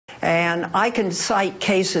And I can cite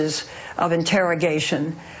cases of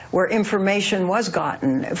interrogation where information was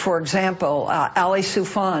gotten. For example, Ali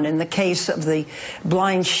Soufan in the case of the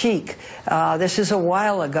blind sheik. This is a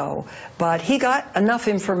while ago, but he got enough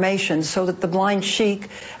information so that the blind sheik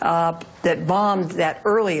that bombed that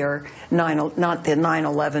earlier, not the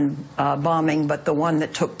 9/11 bombing, but the one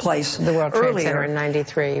that took place the World Trade earlier, Center in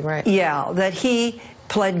 '93, right? Yeah, that he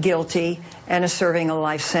pled guilty and is serving a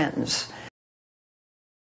life sentence.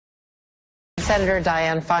 Senator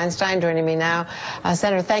Dianne Feinstein joining me now.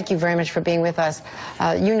 Senator, thank you very much for being with us.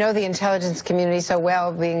 You know the intelligence community so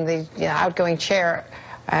well, being the outgoing chair,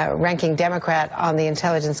 ranking Democrat on the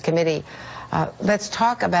Intelligence Committee. Let's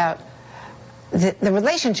talk about the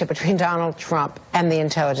relationship between Donald Trump and the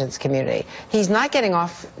intelligence community. He's not getting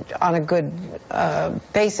off on a good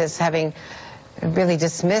basis, having really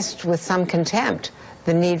dismissed with some contempt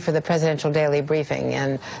the need for the presidential daily briefing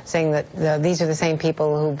and saying that these are the same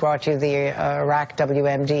people who brought you the Iraq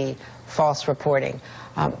WMD false reporting.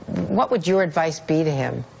 What would your advice be to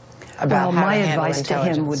him about how to handle intelligence? My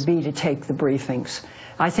advice to him would be to take the briefings.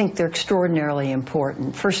 I think they're extraordinarily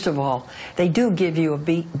important. First of all, they do give you a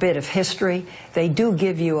bit of history. They do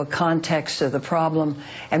give you a context of the problem.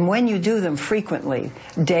 And when you do them frequently,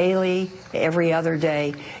 daily, every other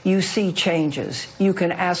day, you see changes. You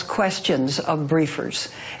can ask questions of briefers.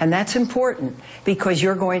 And that's important because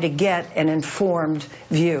you're going to get an informed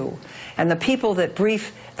view. And the people that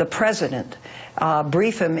brief the president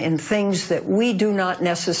brief him in things that we do not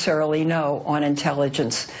necessarily know on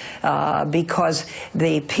intelligence because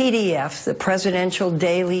the PDF, the Presidential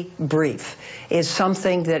Daily Brief, is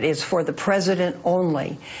something that is for the president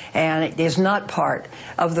only, and it is not part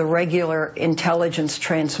of the regular intelligence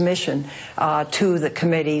transmission to the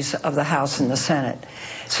committees of the House and the Senate.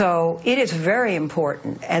 So it is very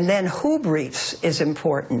important. And then who briefs is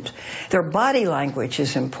important. Their body language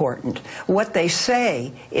is important. What they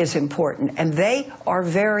say is important. And they are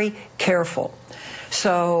very careful.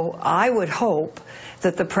 So I would hope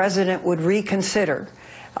that the president would reconsider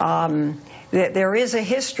that there is a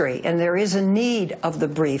history and there is a need of the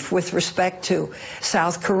brief with respect to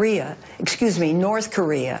North Korea,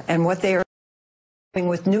 and what they are doing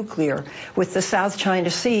with nuclear, with the South China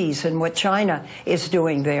Seas and what China is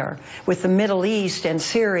doing there, with the Middle East and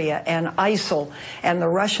Syria and ISIL and the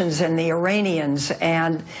Russians and the Iranians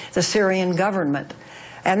and the Syrian government.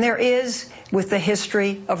 And there is with the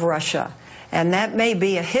history of Russia. And that may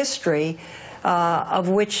be a history of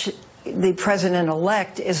which the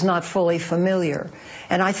president-elect is not fully familiar.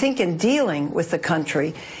 And I think in dealing with a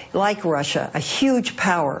country like Russia, a huge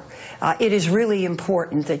power, it is really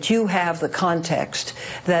important that you have the context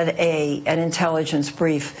that an intelligence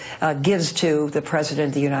brief gives to the President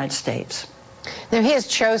of the United States. Now, he has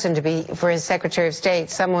chosen to be, for his Secretary of State,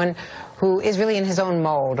 someone who is really in his own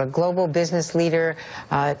mold, a global business leader.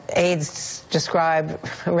 Aides describe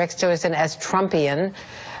Rex Tillerson as Trumpian.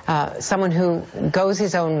 Someone who goes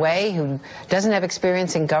his own way, who doesn't have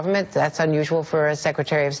experience in government. That's unusual for a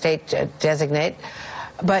Secretary of State designate.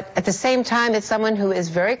 But at the same time, it's someone who is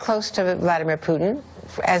very close to Vladimir Putin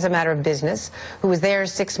as a matter of business, who was there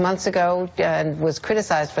 6 months ago and was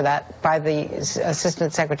criticized for that by the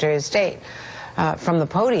Assistant Secretary of State from the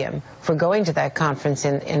podium for going to that conference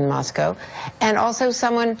in Moscow. And also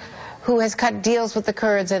someone who has cut deals with the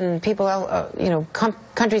Kurds and people,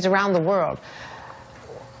 countries around the world.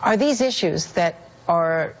 Are these issues that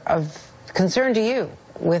are of concern to you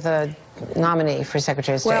with a nominee for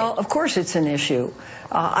Secretary of State? Well, of course it's an issue.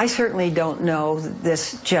 I certainly don't know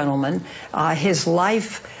this gentleman. His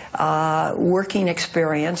life working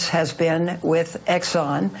experience has been with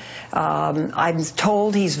Exxon. I'm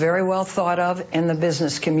told he's very well thought of in the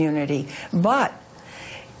business community. But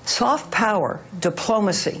soft power,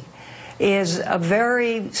 diplomacy, is a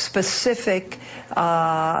very specific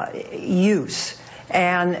use.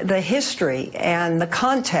 And the history and the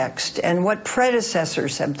context and what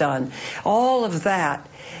predecessors have done, all of that,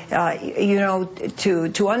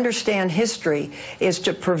 to understand history is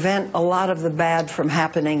to prevent a lot of the bad from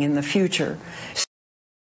happening in the future.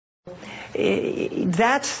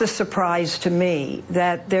 That's the surprise to me,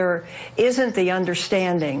 that there isn't the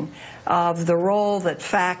understanding of the role that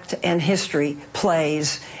fact and history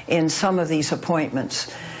plays in some of these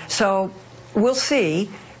appointments. So we'll see.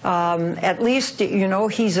 At least,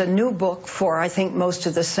 he's a new book for, I think, most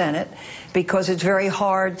of the Senate, because it's very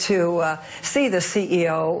hard to see the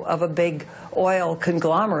CEO of a big oil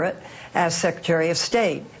conglomerate as Secretary of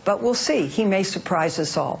State. But we'll see. He may surprise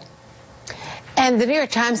us all. And the New York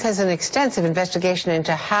Times has an extensive investigation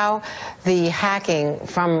into how the hacking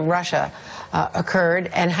from Russia occurred,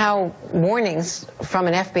 and how warnings from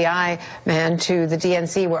an FBI man to the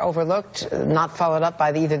DNC were overlooked, not followed up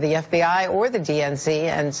by either the FBI or the DNC,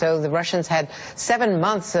 and so the Russians had 7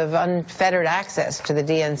 months of unfettered access to the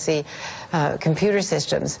DNC computer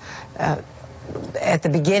systems at the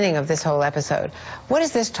beginning of this whole episode. What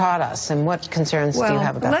has this taught us, and what concerns do you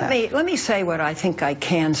have about that? Let me say what I think I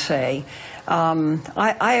can say.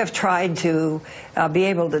 I have tried to be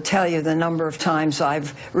able to tell you the number of times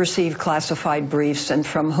I've received classified briefs and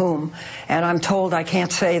from whom, and I'm told I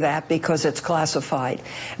can't say that because it's classified.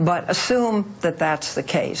 But assume that that's the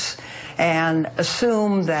case, and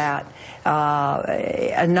assume that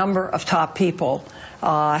a number of top people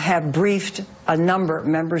have briefed a number of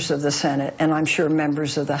members of the Senate, and I'm sure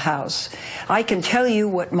members of the House. I can tell you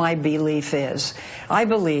what my belief is. I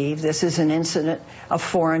believe this is an incident of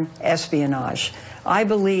foreign espionage. I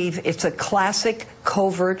believe it's a classic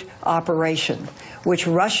covert operation, which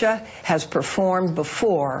Russia has performed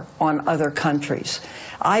before on other countries.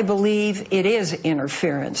 I believe it is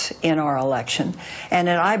interference in our election, and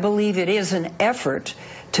I believe it is an effort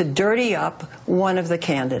to dirty up one of the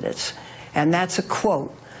candidates. And that's a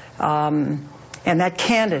quote. And that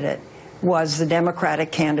candidate was the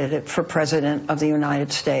Democratic candidate for President of the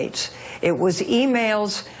United States. It was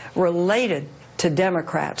emails related to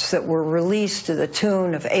Democrats that were released to the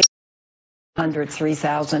tune of 800,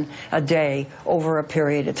 3,000 a day over a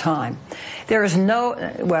period of time. There is no,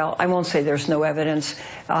 well, I won't say there's no evidence.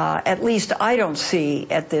 At least I don't see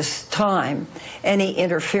at this time any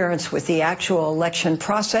interference with the actual election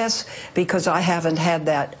process, because I haven't had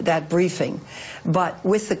that briefing. But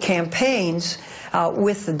with the campaigns,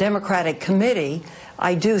 with the Democratic committee,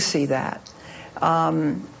 I do see that.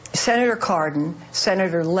 Senator Cardin,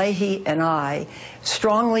 Senator Leahy, and I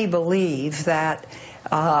strongly believe that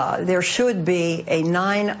there should be a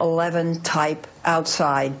 9/11 type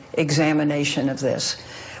outside examination of this.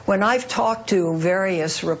 When I've talked to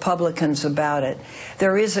various Republicans about it,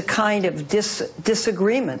 there is a kind of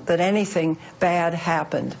disagreement that anything bad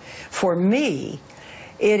happened. For me,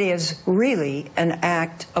 it is really an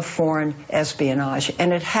act of foreign espionage,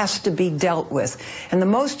 and it has to be dealt with. And the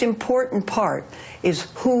most important part is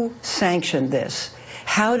who sanctioned this.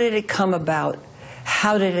 How did it come about?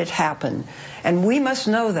 How did it happen? And we must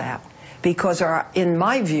know that, because in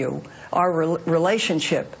my view, our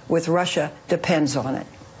relationship with Russia depends on it.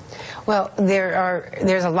 Well,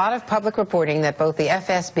 there's a lot of public reporting that both the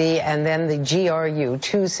FSB and then the GRU,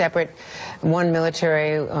 two separate, one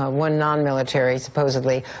military, one non-military,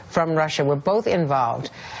 supposedly, from Russia, were both involved.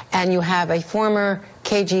 And you have a former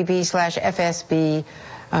KGB/FSB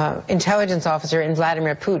intelligence officer in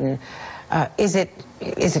Vladimir Putin. Is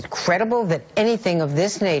it credible that anything of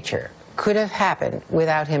this nature could have happened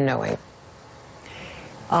without him knowing?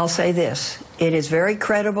 I'll say this. It is very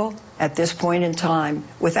credible at this point in time.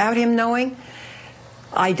 Without him knowing,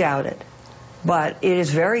 I doubt it. But it is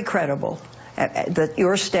very credible that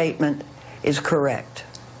your statement is correct.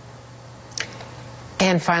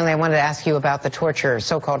 And finally, I wanted to ask you about the torture,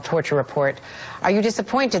 so-called torture report. Are you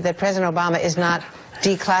disappointed that President Obama is not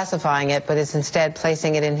declassifying it, but is instead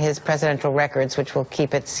placing it in his presidential records, which will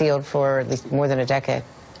keep it sealed for at least more than a decade?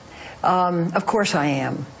 Of course I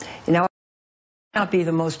am. You know, not be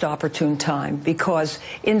the most opportune time, because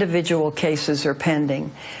individual cases are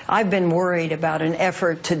pending. I've been worried about an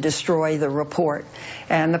effort to destroy the report,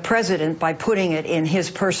 and the president, by putting it in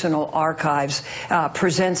his personal archives,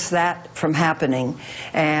 prevents that from happening,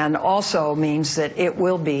 and also means that it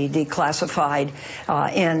will be declassified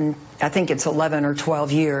in, I think it's 11 or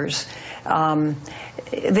 12 years.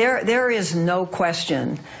 There is no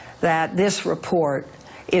question that this report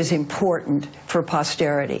is important for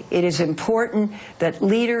posterity. It is important that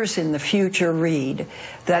leaders in the future read,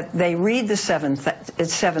 that they read the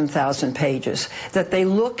 7,000 pages, that they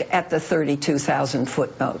look at the 32,000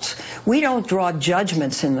 footnotes. We don't draw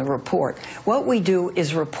judgments in the report. What we do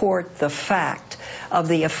is report the fact of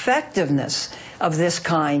the effectiveness of this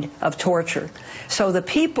kind of torture. So the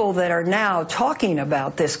people that are now talking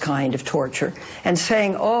about this kind of torture and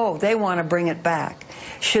saying, oh, they want to bring it back,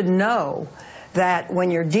 should know that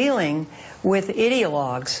when you're dealing with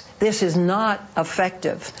ideologues, this is not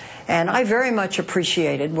effective. And I very much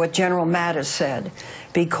appreciated what General Mattis said,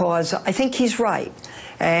 because I think he's right.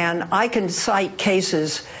 And I can cite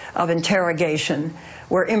cases of interrogation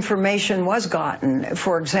where information was gotten.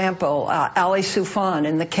 For example, Ali Soufan,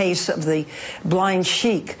 in the case of the blind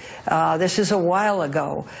sheik, this is a while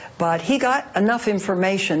ago, but he got enough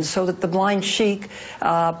information so that the blind sheik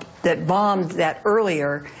that bombed that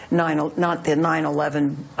earlier, not the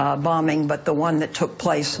 9/11 bombing, but the one that took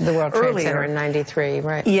place the World Trade earlier, Center in '93,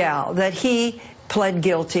 right? Yeah, that he pled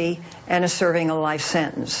guilty, and is serving a life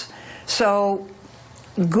sentence. So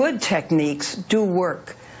good techniques do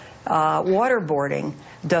work. Waterboarding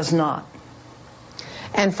does not.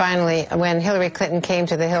 And finally, when Hillary Clinton came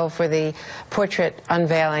to the Hill for the portrait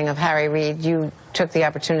unveiling of Harry Reid, you took the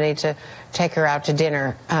opportunity to take her out to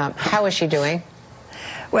dinner. How is she doing?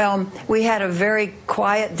 Well, we had a very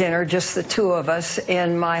quiet dinner, just the two of us,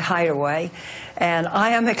 in my hideaway, and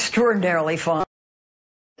I am extraordinarily fond of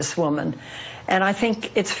this woman. And I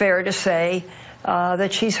think it's fair to say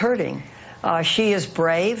that she's hurting. She is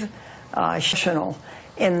brave, emotional,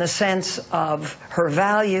 in the sense of her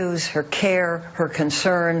values, her care, her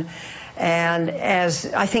concern. And as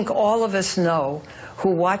I think all of us know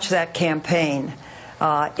who watched that campaign,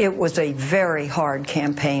 it was a very hard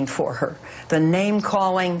campaign for her. The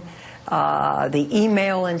name-calling, the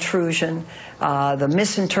email intrusion, the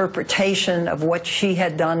misinterpretation of what she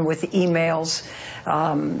had done with emails,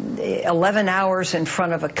 11 hours in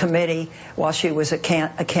front of a committee while she was a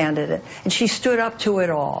candidate. And she stood up to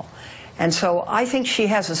it all. And so I think she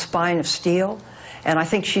has a spine of steel, and I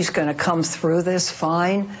think she's going to come through this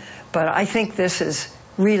fine. But I think this is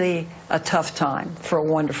really a tough time for a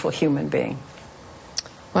wonderful human being.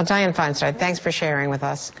 Well, Dianne Feinstein, thanks for sharing with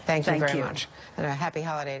us. Thank you very much. And a happy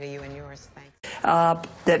holiday to you and yours. Thanks.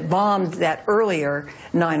 That bombed that earlier,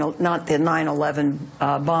 not the 9/11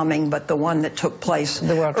 bombing, but the one that took place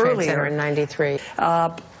the World Trade earlier, Center in '93.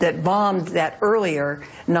 That bombed that earlier,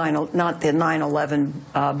 not the 9/11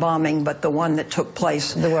 bombing, but the one that took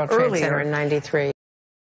place the World Trade earlier, Center in '93.